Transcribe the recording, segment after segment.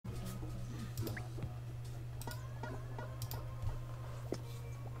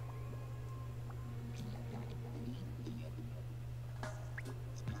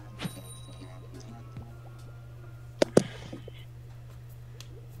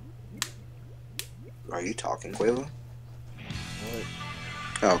Are you talking, Quavo?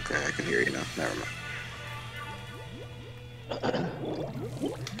 What? Okay, I can hear you now. Never mind.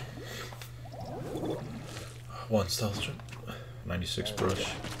 One stealth trip. 96 brush.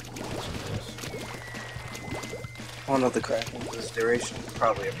 One of the Kraken this duration,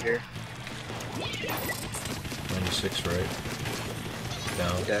 probably up here. 96 right.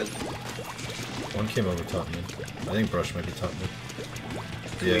 Down. Dead. One came over top mid. I think brush might be top mid.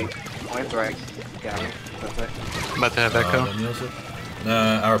 Yeah. One's right. Got him. That's it. I'm about to have Echo.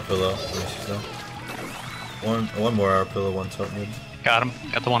 Nah, our pillow. One more our pillow, one top mid. Got him.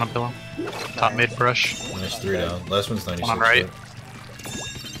 Got the one on pillow. Top mid brush. Nice, 3 down. Last one's 96. One on right.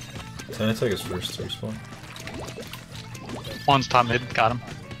 10 attack is first to respawn. One's top mid. Got him.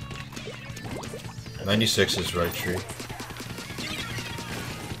 96 is right tree.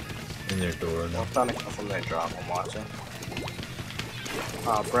 In their door now. I'm trying to come from their drop. I'm watching.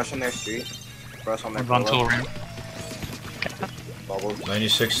 Brush on their street. Brush on their Run tool ramp. Bubbles.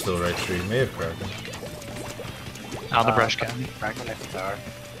 96 still right tree. May have Kraken. Out the brush got me. Kraken next to tower.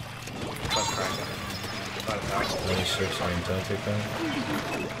 Brush Kraken. Front of tower. 96, I mean, 10 take down.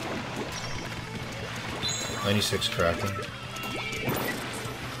 96 Kraken.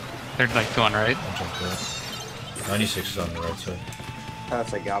 They're like going right. I'll jump that. 96 is on the right side.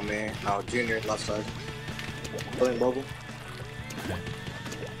 That's like got me. Oh, Junior left side. Pulling bubble. Okay.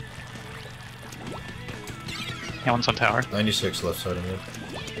 Yeah, one's on tower. 96 left side of mid.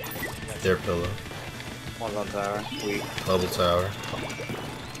 Their pillow. One's on tower. Weak. Bubble tower.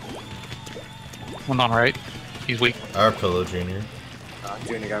 One on right. He's weak. Our pillow, Junior.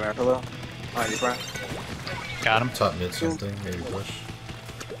 Junior got my pillow. On your front. Got him. Top mid something, maybe push.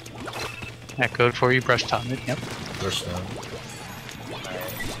 Echoed for you. Brush top mid. Yep. Push down.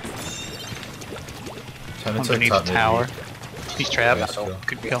 One 10 attack beneath top the mid. tower. weak. He's trapped. Nice kill.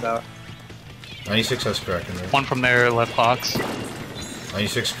 Good kill. 96 has Kraken there. One from their left box.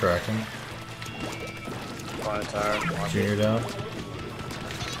 96 Kraken. On tower. Junior down.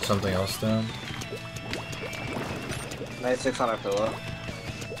 Something else down. 96 on our pillow.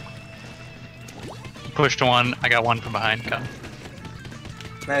 Pushed one. I got one from behind. Got him.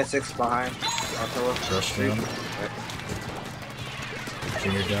 96 behind. Our pillow. Rush down.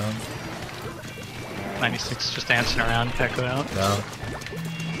 Junior down. 96 just dancing around. Echoed out. Down.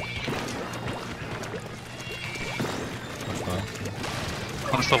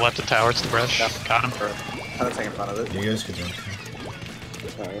 One's to the left of tower. It's the brush. Got him. Kind of in front of it. You guys could jump.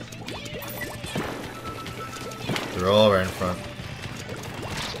 Alright. They're all right in front.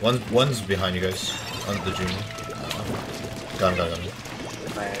 One's behind you guys. On the junior. Got him.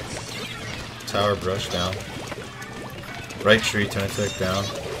 Nice. Tower brush down. Right tree, 10 attack down.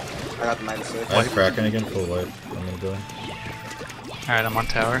 I got the 96. I have Kraken again, full white. I'm gonna go in. Alright, I'm on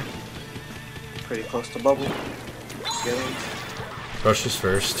tower. Pretty close to bubble. Skillings. Brush is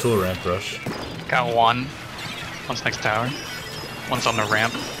first. Tool ramp brush. Got one. One's next tower. One's on the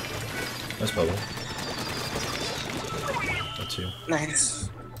ramp. That's bubble. That's you. Nice.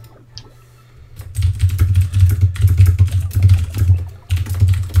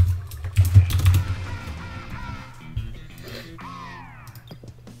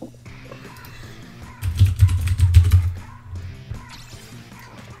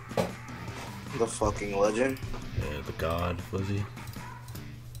 The fucking legend. Yeah, the god, Lizzie.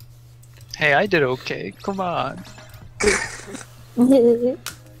 Hey, I did okay. Come on.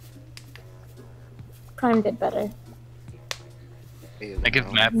 Prime did better. I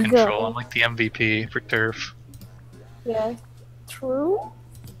give map control. I'm like the MVP for turf. Yeah, true.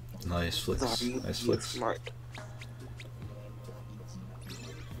 Nice flicks. Nice flicks. Smart.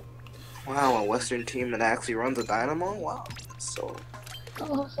 Wow, a Western team that actually runs a Dynamo? Wow. So.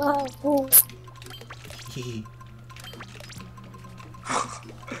 Oh.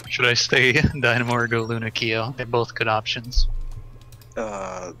 Should I stay Dynamo or go Luna Keo? They're both good options.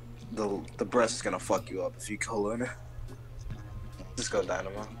 The breast is gonna fuck you up if you go Luna. Just go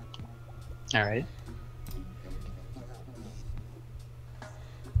Dynamo. Alright.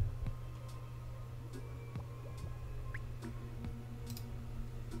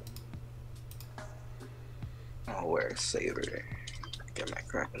 I'll wear a saber. Get my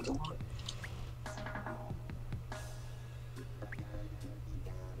Krakens a lot.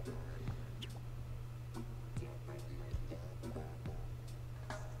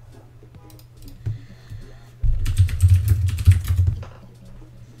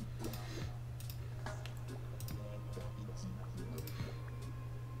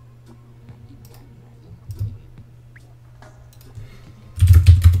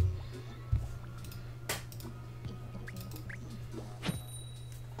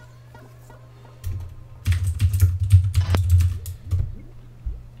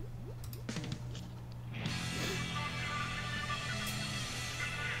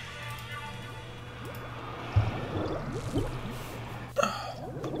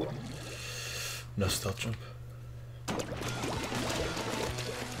 No stealth jump.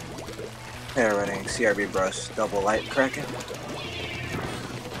 They're running CRB brush, double light cracking.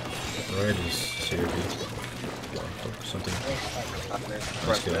 Right is CRB. Something.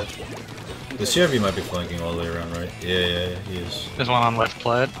 Let's go. The CRB might be flanking all the way around, right? Yeah, he is. There's one on left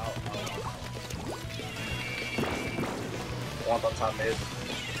plaid. One on top mid.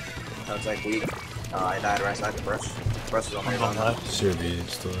 Sounds like weak. I died right side the brush. Brush is on One's my on left. CRB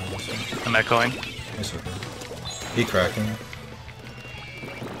is still there. I'm echoing. That's okay. He cracking.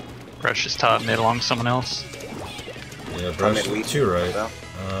 Brush is top mid along someone else. Yeah, brush. Mid weak. Two right. So,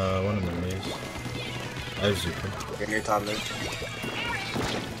 One in the maze. I have Zuko. you're near top mid.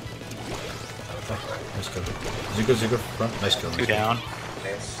 Nice go. Zuko front. Nice go. Two down.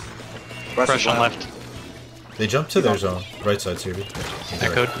 Nice. Brush on left. They jumped to their zone. Right side CRB.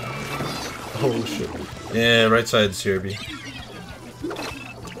 Echoed. Oh shit. Yeah, right side CRB.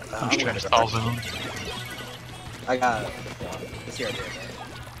 I'm just trying to stall zone. I got CRB.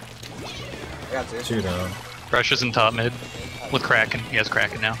 I got two. Two down. Brush is in top mid. With Kraken. He has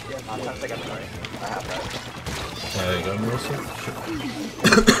Kraken now. I'm trying to take out the right. I have that. You got me also? Shit.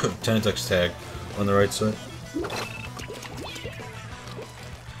 Tenitex tag on the right side.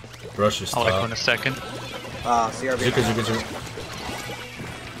 Brush is I'll echo in top. a second. CRB. Zuko.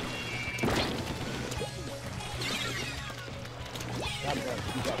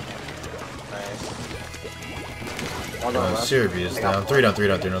 Nice. One on left. CRB is down. Three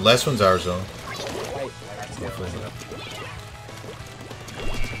down. Last one's our zone.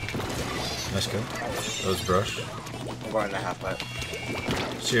 Nice go. That was brush. I'm going to half pipe.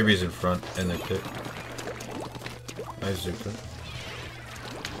 CRB's in front in the pit. Nice Zuko.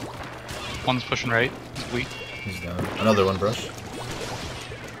 One's pushing right. He's weak. He's down. Another one brush.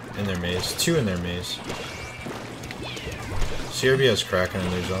 In their maze. Two in their maze. CRB has Kraken in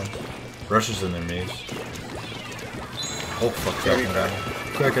their zone. Brush is in their maze. Oh fuck, Kraken right.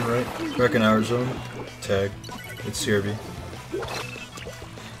 Kraken right. Kraken our zone. Tag. It's CRB.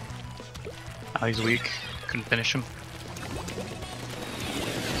 Oh, he's weak. Couldn't finish him.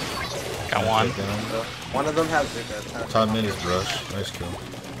 Got one. One of them has Zuko. Top mid is brush. Nice kill.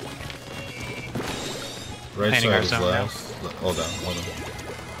 Right Painting side our is zone now. last. Hold on.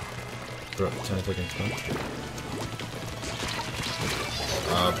 Bro, 10 seconds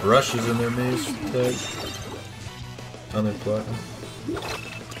left. Brush is in their maze tag. On their plot.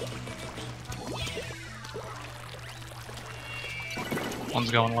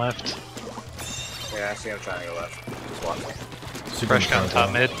 One's going left. Yeah, I see him trying to go left. He's walking. Super Brush got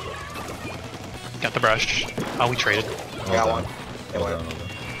top mid. Got the brush. Oh, we traded. Hold Got on. one. Hold on.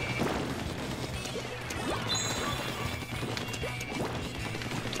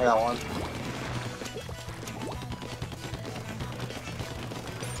 I got one.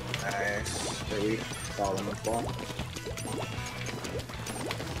 Nice. They're weak. Follow them with ball.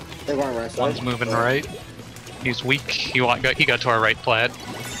 They're going right side. One's moving right. He's weak. He got to our right plaid.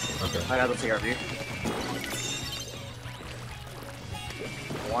 Okay. I got the CRV.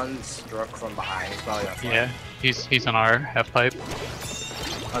 One struck from behind. He's probably on front. Yeah, he's on our half pipe.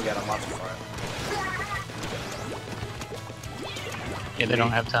 I'll get him off the front. Yeah, they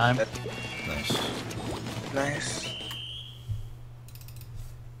don't have time. Nice. Nice.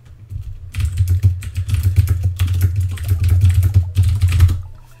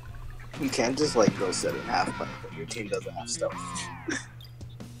 You can't just like go sit in half pipe when your team doesn't have stuff.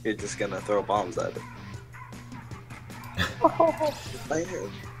 You're just gonna throw bombs at it. Oh, Right here.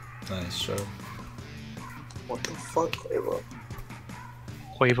 Nice show. What the fuck, Quavo?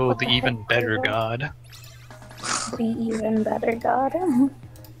 Quavo, the even better god. be even better, God.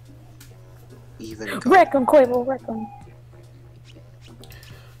 Even Wreck him, Quavo, wreck him.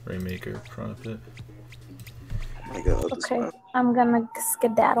 Rainmaker, front of it. Oh my god, this Okay, man. I'm gonna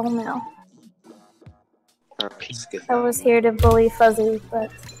skedaddle now. Alright, let's get I was here to bully Fuzzy,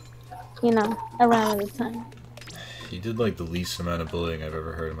 but, you know, I ran out of time. He did like the least amount of bullying I've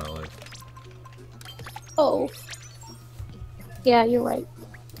ever heard in my life. Oh. Yeah, you're right.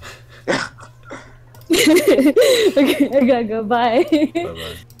 Okay, I gotta go, bye. Bye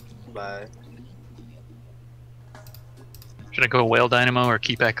bye. Bye. Should I go whale dynamo or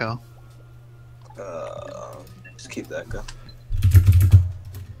keep echo? Just keep that going.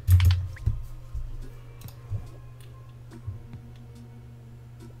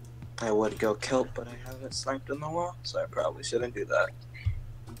 I would go kilt, but I haven't sniped in a while, so I probably shouldn't do that.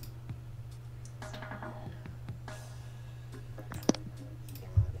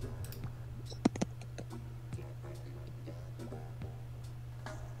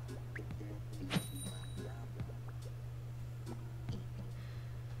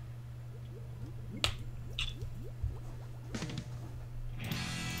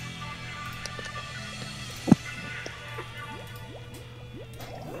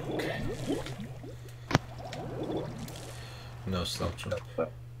 option.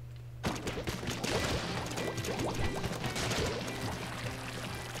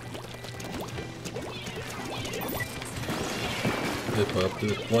 Dip up,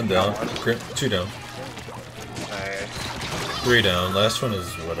 dip. 1 down, 2 down. Nice. 3 down. Last one is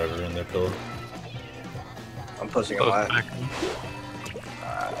whatever in their pillow. I'm pushing a lot. I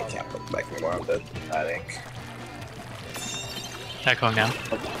can't put it back anymore. I'm dead. I think. Echoing now.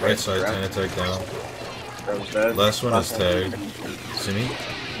 Right side, tiny tag down. Dead. Last one is tagged. Simi.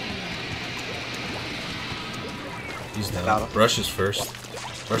 He's down. Rush is first.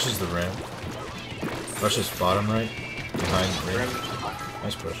 Rush is the ramp. Rush is bottom right. Behind ramp.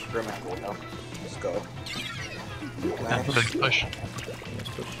 Nice push. Let's go. Nice. Big push. Nice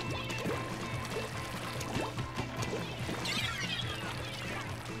push.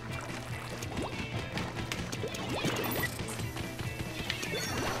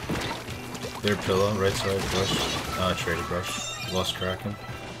 Their pillow, right side, brush. Traded brush. Lost Kraken.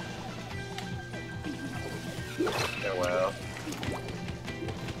 Yeah, well.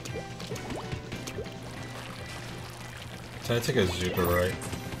 Can I take a Zuka right?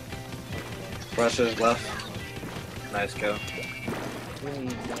 Russia's left. Nice go.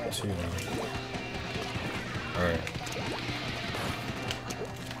 2 now. Alright.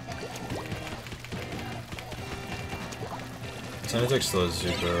 Tanatek still has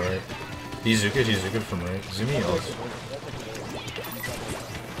Zuka, right? He's Zuka from right. Zumi also.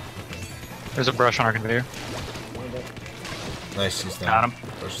 There's a brush on our conveyor. Nice, he's down. Got him.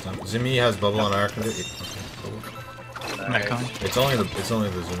 Brush down. Zumi has bubble on our conveyor. Okay, cool. Nice. Echoing. It's only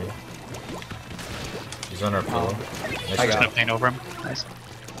the Zumi. He's on our pillow. Nice. I'm just gonna paint over him. Nice.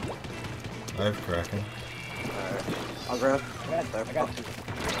 I have Kraken. Alright. I'll grab.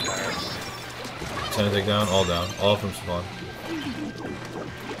 Tanatek down, all from spawn.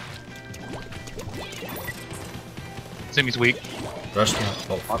 Zimmy's weak. Rush down.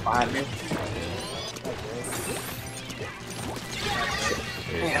 Oh, Walk behind me.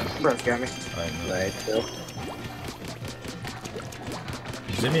 Yeah, Brush got me. I know. Nice go.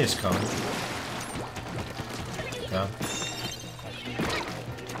 Zimmy is coming. Yeah.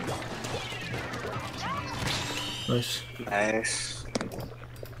 Nice. Nice.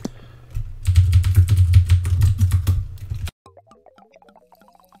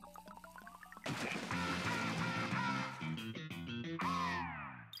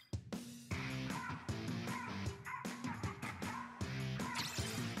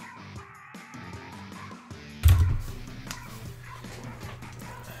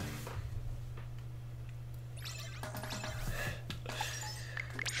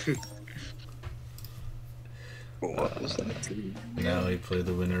 What was that? Now we play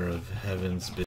the winner of Heaven's